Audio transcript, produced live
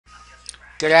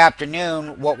Good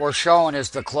afternoon. What we're showing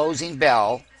is the closing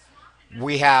bell.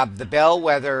 We have the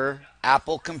bellwether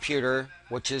Apple computer,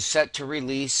 which is set to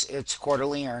release its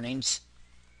quarterly earnings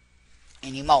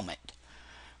any moment.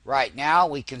 Right now,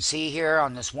 we can see here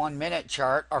on this 1 minute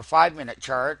chart or 5 minute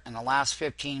chart, in the last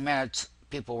 15 minutes,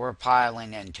 people were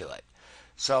piling into it.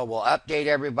 So we'll update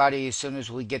everybody as soon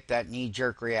as we get that knee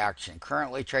jerk reaction.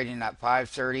 Currently trading at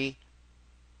 530.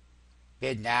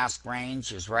 Bid and ask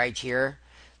range is right here.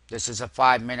 This is a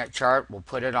 5 minute chart. We'll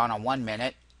put it on a 1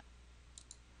 minute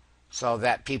so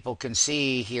that people can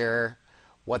see here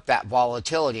what that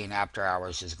volatility in after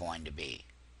hours is going to be.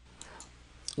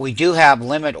 We do have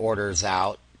limit orders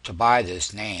out to buy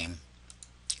this name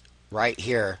right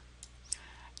here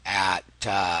at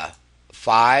 501.6,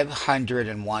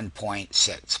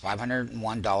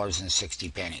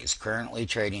 $501.60. Currently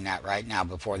trading at right now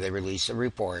before they release the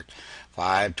report,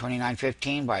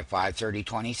 529.15 by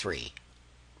 530.23.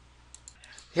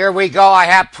 Here we go. I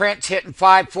have Prince hitting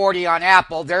 540 on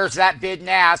Apple. There's that bid and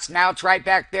ask. Now it's right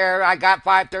back there. I got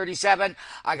 537.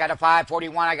 I got a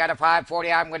 541. I got a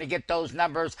 540. I'm going to get those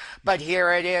numbers. But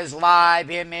here it is live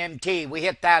MMT. We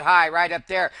hit that high right up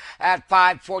there at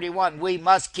 541. We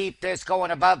must keep this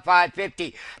going above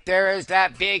 550. There is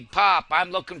that big pop.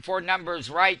 I'm looking for numbers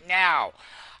right now.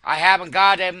 I haven't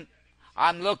got him.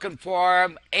 I'm looking for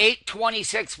him.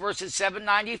 826 versus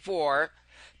 794.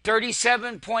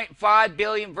 37.5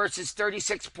 billion versus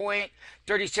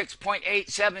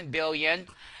 36.87 billion,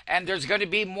 and there's going to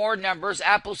be more numbers.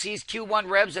 Apple sees Q1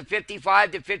 revs of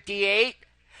 55 to 58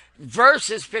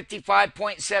 versus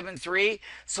 55.73.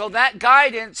 So that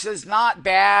guidance is not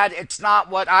bad. It's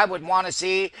not what I would want to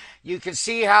see. You can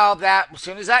see how that, as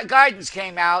soon as that guidance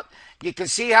came out, you can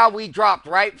see how we dropped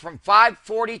right from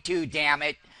 542, damn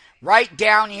it, right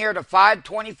down here to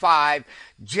 525.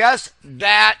 Just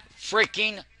that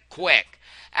freaking quick.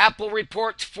 Apple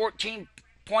reports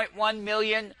 14.1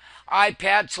 million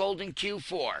iPads sold in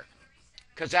Q4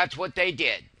 because that's what they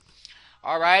did.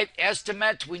 All right,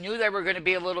 estimates, we knew they were going to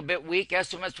be a little bit weak.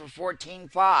 Estimates were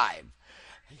 14.5.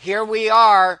 Here we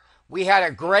are. We had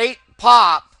a great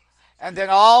pop, and then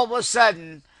all of a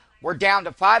sudden, we're down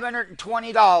to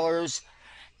 $520,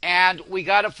 and we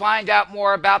got to find out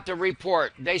more about the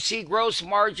report. They see gross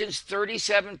margins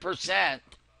 37%.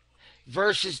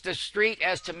 Versus the street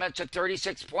estimates of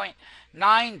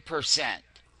 36.9%,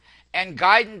 and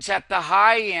guidance at the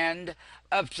high end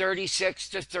of 36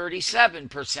 to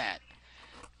 37%.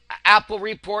 Apple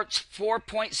reports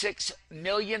 4.6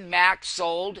 million Macs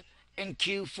sold in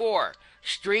Q4.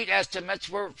 Street estimates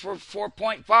were for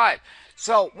 4.5.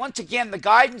 So once again, the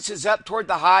guidance is up toward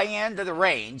the high end of the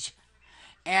range,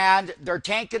 and they're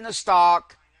tanking the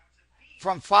stock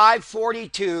from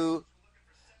 542.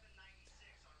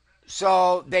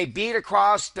 So they beat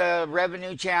across the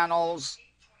revenue channels.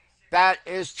 That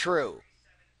is true.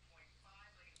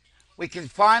 We can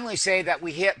finally say that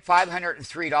we hit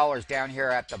 $503 down here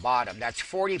at the bottom. That's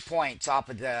 40 points off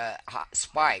of the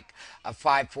spike of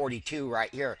 542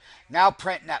 right here. Now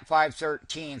printing at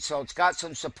 513, so it's got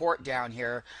some support down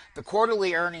here. The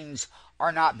quarterly earnings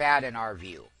are not bad in our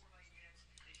view.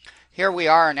 Here we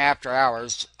are in after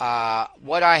hours.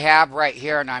 What I have right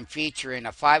here, and I'm featuring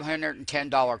a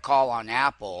 $510 call on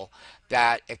Apple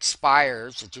that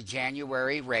expires. It's a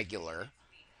January regular.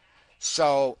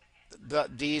 So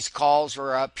these calls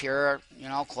are up here,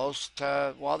 close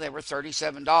to, well, they were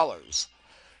 $37.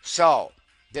 So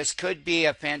this could be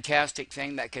a fantastic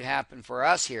thing that could happen for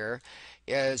us here,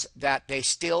 is that they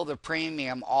steal the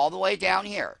premium all the way down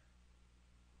here,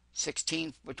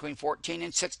 between $14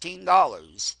 and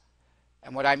 $16.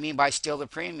 And what I mean by steal the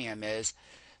premium is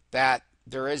that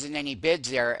there isn't any bids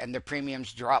there and the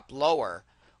premiums drop lower.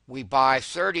 We buy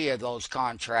 30 of those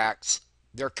contracts.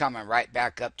 They're coming right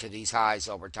back up to these highs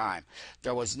over time.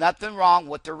 There was nothing wrong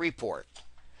with the report.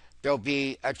 There'll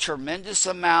be a tremendous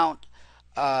amount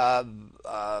of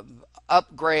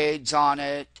upgrades on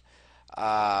it.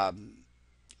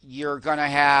 You're going to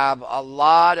have a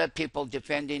lot of people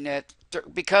defending it.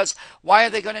 Because why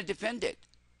are they going to defend it?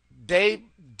 They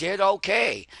did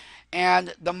okay,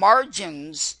 and the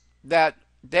margins that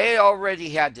they already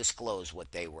had disclosed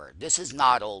what they were. This is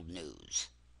not old news,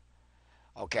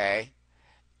 okay?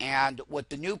 And with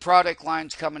the new product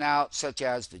lines coming out, such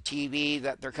as the TV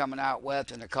that they're coming out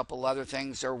with and a couple other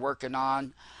things they're working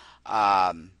on,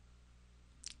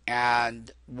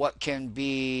 and what can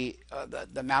be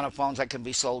the amount of phones that can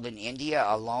be sold in India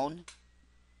alone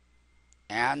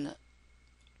and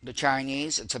the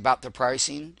Chinese, it's about the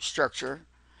pricing structure.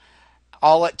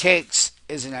 All it takes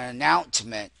is an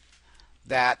announcement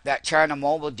that China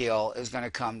mobile deal is going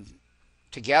to come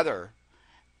together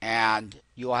and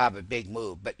you'll have a big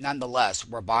move. But nonetheless,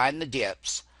 we're buying the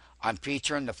dips. I'm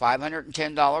featuring the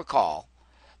 $510 call.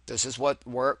 This is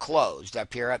where it closed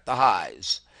up here at the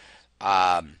highs.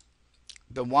 Um,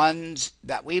 the ones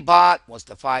that we bought was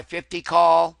the 550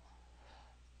 call,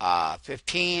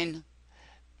 15.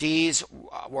 These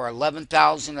were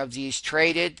 11,000 of these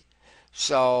traded.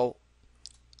 So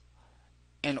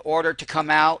in order to come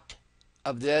out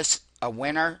of this a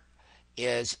winner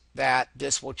is that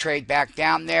this will trade back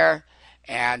down there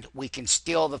and we can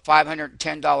steal the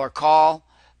 $510 call.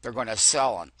 They're going to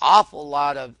sell an awful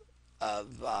lot of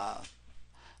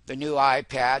the new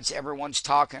iPads. Everyone's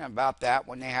talking about that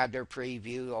when they had their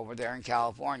preview over there in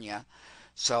California.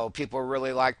 So people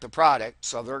really like the product.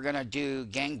 So they're going to do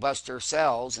gangbuster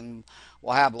sales and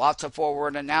we'll have lots of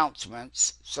forward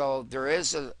announcements. So there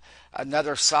is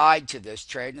another side to this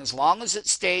trade. And as long as it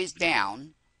stays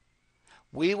down,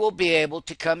 we will be able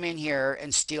to come in here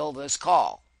and steal this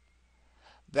call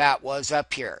that was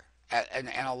up here. And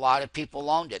a lot of people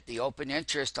owned it. The open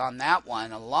interest on that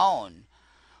one alone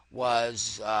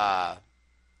was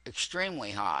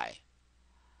extremely high.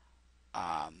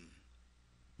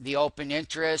 The open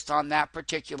interest on that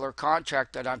particular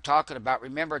contract that I'm talking about,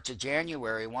 remember it's a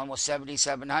January one, was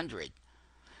 7,700.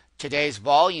 Today's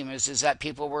volume is that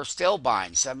people were still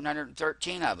buying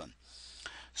 713 of them.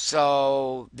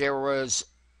 So there was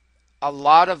a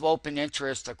lot of open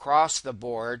interest across the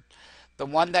board. The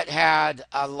one that had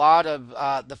a lot of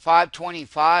the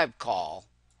 525 call,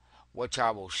 which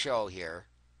I will show here.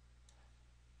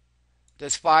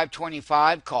 This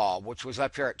 525 call, which was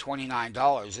up here at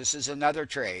 $29, this is another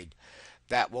trade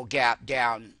that will gap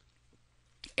down.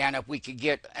 And if we could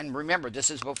get, and remember,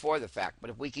 this is before the fact, but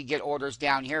if we could get orders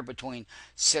down here between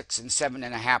 $6 and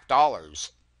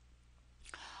 $7.50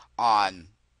 on,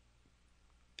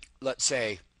 let's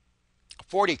say,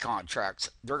 40 contracts,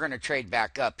 they're going to trade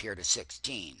back up here to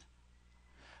 16.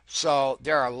 So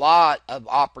there are a lot of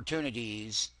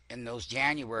opportunities in those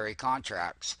January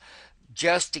contracts.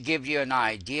 Just to give you an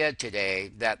idea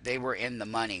today that they were in the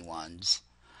money ones,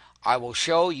 I will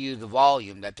show you the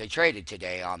volume that they traded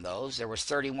today on those. There was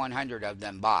 3,100 of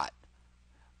them bought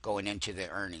going into the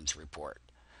earnings report.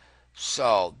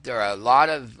 So there are a lot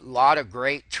of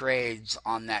great trades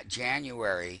on that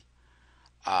January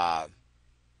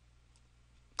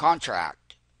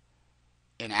contract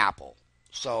in Apple.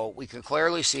 So we can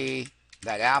clearly see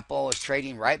that Apple is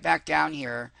trading right back down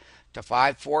here to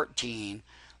 514.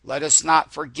 Let us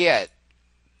not forget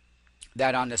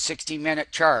that on the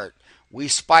 60-minute chart, we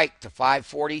spiked to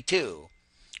 542.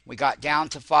 We got down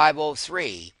to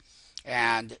 503.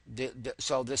 And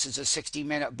so this is a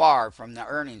 60-minute bar from the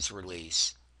earnings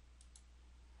release.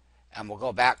 And we'll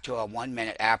go back to a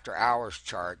 1-minute after hours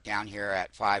chart down here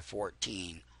at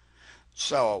 514.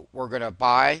 So we're going to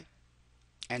buy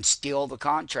and steal the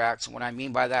contracts. What I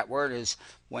mean by that word is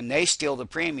when they steal the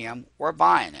premium, we're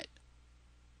buying it.